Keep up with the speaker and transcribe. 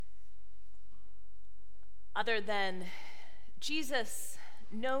Other than Jesus,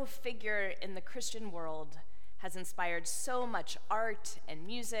 no figure in the Christian world has inspired so much art and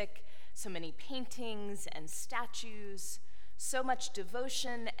music, so many paintings and statues, so much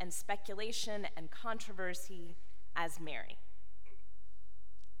devotion and speculation and controversy as Mary.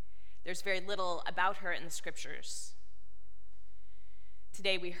 There's very little about her in the scriptures.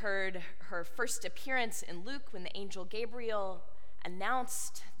 Today we heard her first appearance in Luke when the angel Gabriel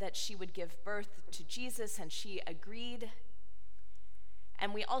announced that she would give birth to Jesus, and she agreed.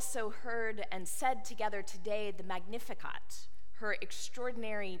 And we also heard and said together today the Magnificat, her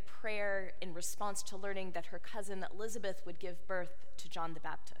extraordinary prayer in response to learning that her cousin Elizabeth would give birth to John the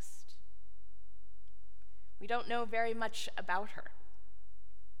Baptist. We don't know very much about her.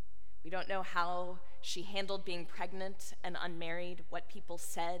 We don't know how she handled being pregnant and unmarried, what people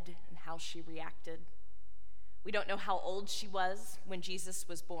said, and how she reacted. We don't know how old she was when Jesus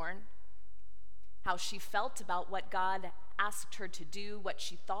was born, how she felt about what God asked her to do, what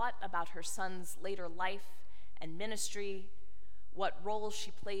she thought about her son's later life and ministry, what role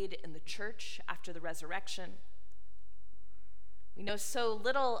she played in the church after the resurrection. We know so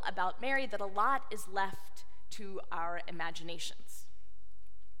little about Mary that a lot is left to our imaginations.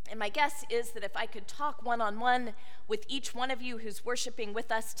 And my guess is that if I could talk one-on-one with each one of you who's worshiping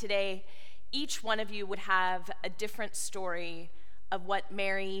with us today, each one of you would have a different story of what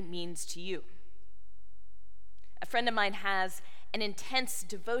Mary means to you. A friend of mine has an intense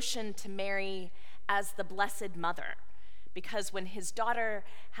devotion to Mary as the Blessed Mother, because when his daughter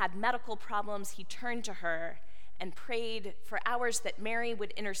had medical problems, he turned to her and prayed for hours that Mary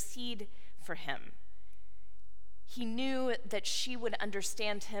would intercede for him. He knew that she would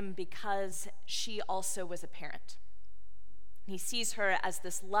understand him because she also was a parent. He sees her as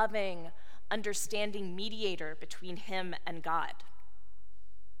this loving, understanding mediator between him and God.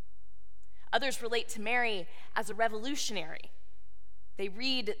 Others relate to Mary as a revolutionary. They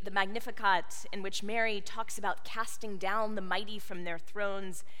read the Magnificat, in which Mary talks about casting down the mighty from their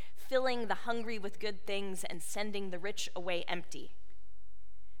thrones, filling the hungry with good things, and sending the rich away empty.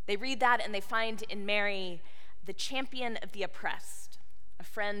 They read that and they find in Mary the champion of the oppressed, a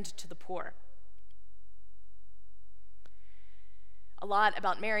friend to the poor. A lot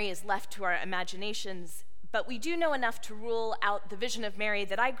about Mary is left to our imaginations, but we do know enough to rule out the vision of Mary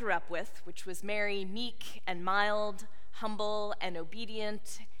that I grew up with, which was Mary meek and mild, humble and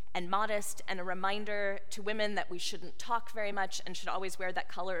obedient and modest, and a reminder to women that we shouldn't talk very much and should always wear that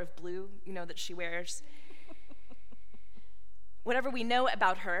color of blue, that she wears. Whatever we know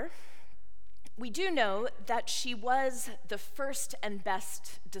about her, we do know that she was the first and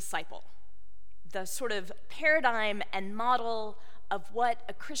best disciple, the sort of paradigm and model of what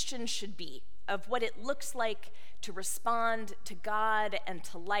a Christian should be, of what it looks like to respond to God and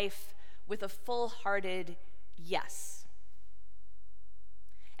to life with a full-hearted yes.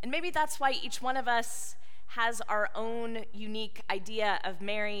 And maybe that's why each one of us has our own unique idea of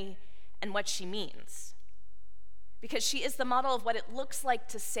Mary and what she means. Because she is the model of what it looks like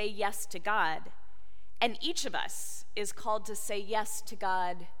to say yes to God, and each of us is called to say yes to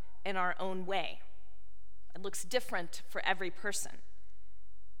God in our own way. It looks different for every person.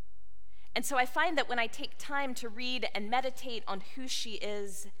 And so I find that when I take time to read and meditate on who she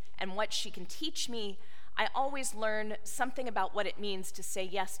is and what she can teach me, I always learn something about what it means to say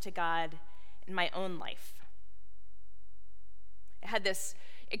yes to God in my own life. I had this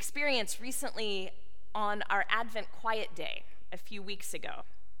experience recently on our Advent Quiet Day a few weeks ago,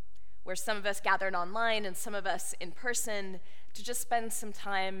 where some of us gathered online and some of us in person to just spend some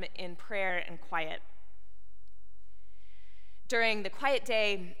time in prayer and quiet. During the Quiet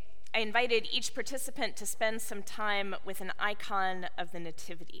Day, I invited each participant to spend some time with an icon of the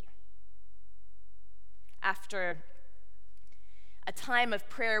Nativity. After a time of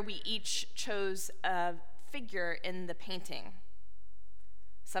prayer, we each chose a figure in the painting.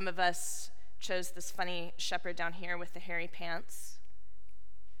 Some of us chose this funny shepherd down here with the hairy pants.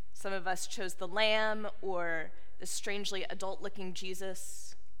 Some of us chose the lamb or the strangely adult-looking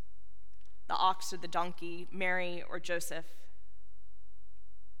Jesus, the ox or the donkey, Mary or Joseph.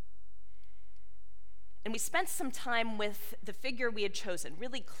 And we spent some time with the figure we had chosen,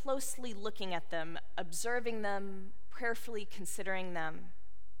 really closely looking at them, observing them, prayerfully considering them.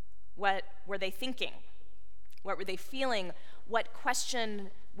 What were they thinking? What were they feeling? What question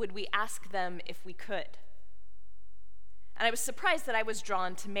would we ask them if we could? And I was surprised that I was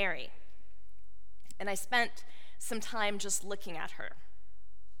drawn to Mary. And I spent some time just looking at her.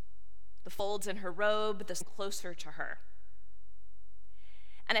 The folds in her robe, the closer to her.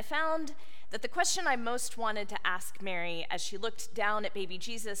 And I found that the question I most wanted to ask Mary as she looked down at baby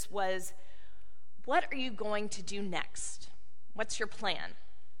Jesus was, what are you going to do next? What's your plan?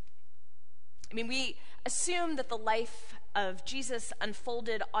 I mean, we assume that the life of Jesus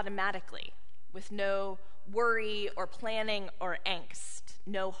unfolded automatically with no worry or planning or angst,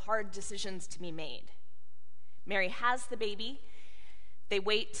 no hard decisions to be made. Mary has the baby. They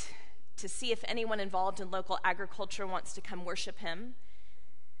wait to see if anyone involved in local agriculture wants to come worship him.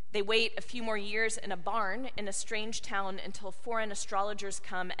 They wait a few more years in a barn in a strange town until foreign astrologers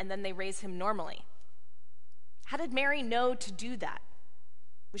come, and then they raise him normally. How did Mary know to do that?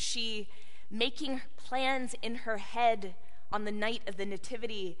 Was she making plans in her head on the night of the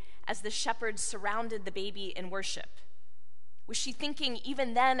Nativity as the shepherds surrounded the baby in worship? Was she thinking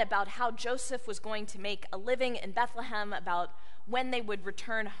even then about how Joseph was going to make a living in Bethlehem, about when they would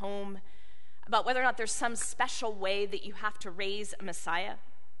return home, about whether or not there's some special way that you have to raise a Messiah?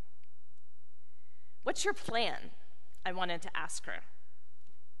 What's your plan? I wanted to ask her.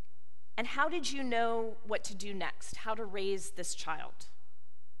 And how did you know what to do next, how to raise this child?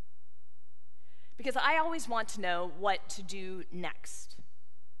 Because I always want to know what to do next.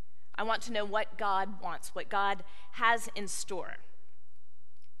 I want to know what God wants, what God has in store.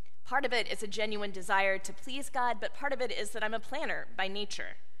 Part of it is a genuine desire to please God, but part of it is that I'm a planner by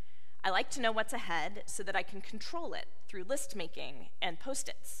nature. I like to know what's ahead so that I can control it through list making and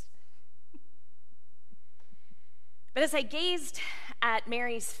Post-its. But as I gazed at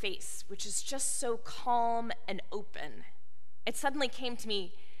Mary's face, which is just so calm and open, it suddenly came to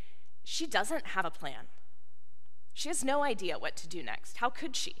me, she doesn't have a plan. She has no idea what to do next. How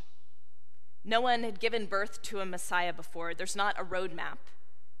could she? No one had given birth to a Messiah before. There's not a roadmap.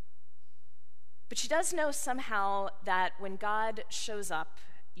 But she does know somehow that when God shows up,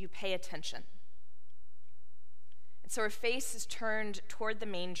 you pay attention. And so her face is turned toward the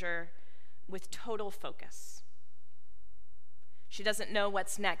manger with total focus. She doesn't know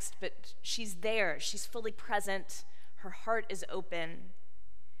what's next, but she's there. She's fully present. Her heart is open.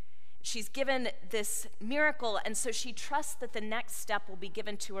 She's given this miracle, and so she trusts that the next step will be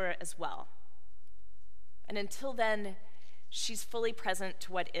given to her as well. And until then, she's fully present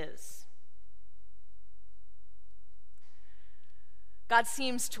to what is. God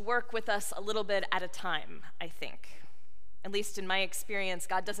seems to work with us a little bit at a time, I think. At least in my experience,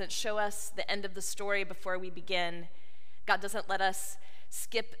 God doesn't show us the end of the story before we begin. God doesn't let us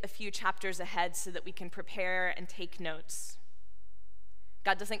skip a few chapters ahead so that we can prepare and take notes.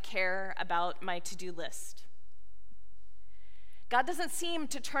 God doesn't care about my to-do list. God doesn't seem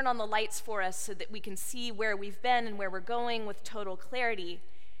to turn on the lights for us so that we can see where we've been and where we're going with total clarity,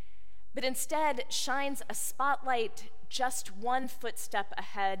 but instead shines a spotlight just one footstep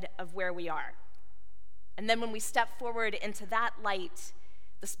ahead of where we are. And then when we step forward into that light,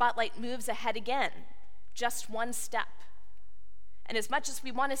 the spotlight moves ahead again, just one step. And as much as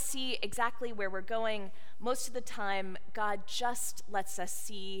we want to see exactly where we're going, most of the time, God just lets us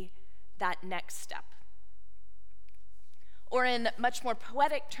see that next step. Or in much more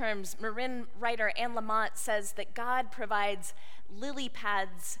poetic terms, Marin writer Anne Lamott says that God provides lily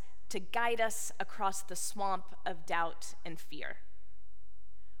pads to guide us across the swamp of doubt and fear.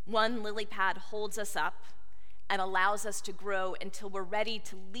 One lily pad holds us up and allows us to grow until we're ready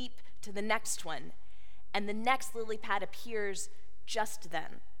to leap to the next one, and the next lily pad appears just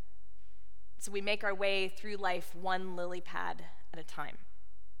then. So we make our way through life one lily pad at a time.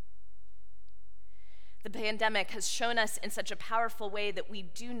 The pandemic has shown us in such a powerful way that we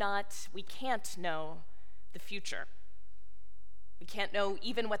can't know the future. We can't know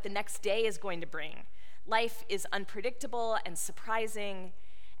even what the next day is going to bring. Life is unpredictable and surprising,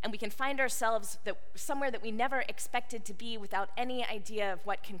 and we can find ourselves somewhere that we never expected to be without any idea of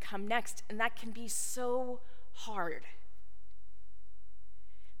what can come next, and that can be so hard.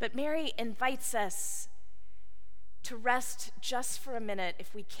 But Mary invites us to rest just for a minute,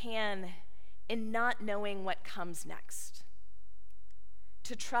 if we can, in not knowing what comes next.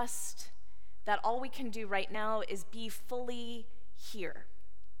 To trust that all we can do right now is be fully here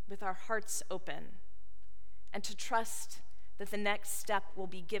with our hearts open, and to trust that the next step will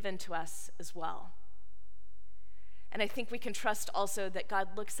be given to us as well. And I think we can trust also that God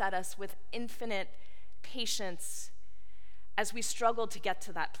looks at us with infinite patience as we struggle to get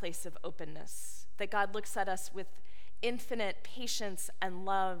to that place of openness, that God looks at us with infinite patience and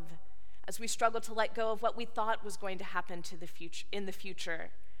love as we struggle to let go of what we thought was going to happen in the future,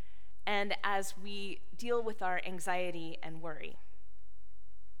 and as we deal with our anxiety and worry.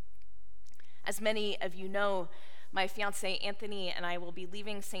 As many of you know, my fiance Anthony and I will be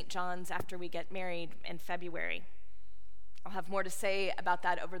leaving St. John's after we get married in February. I'll have more to say about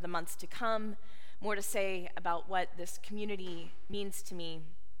that over the months to come, more to say about what this community means to me,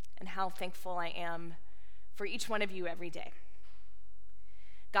 and how thankful I am for each one of you every day.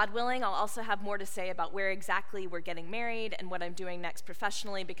 God willing, I'll also have more to say about where exactly we're getting married and what I'm doing next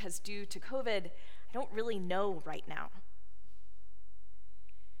professionally, because due to COVID, I don't really know right now.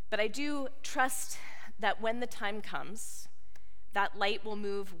 But I do trust that when the time comes, that light will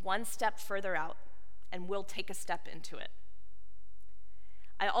move one step further out and we'll take a step into it.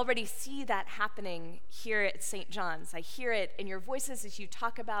 I already see that happening here at St. John's. I hear it in your voices as you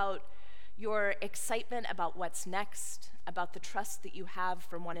talk about your excitement about what's next, about the trust that you have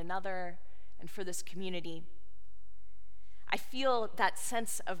from one another and for this community. I feel that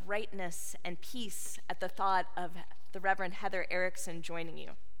sense of rightness and peace at the thought of the Reverend Heather Erickson joining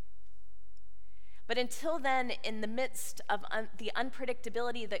you. But until then, in the midst of the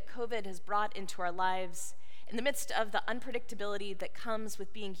unpredictability that COVID has brought into our lives, in the midst of the unpredictability that comes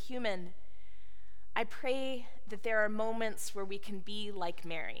with being human, I pray that there are moments where we can be like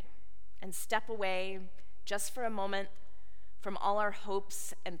Mary and step away just for a moment from all our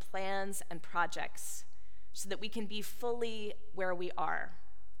hopes and plans and projects so that we can be fully where we are,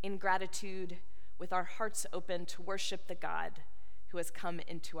 in gratitude, with our hearts open to worship the God who has come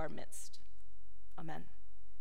into our midst. Amen.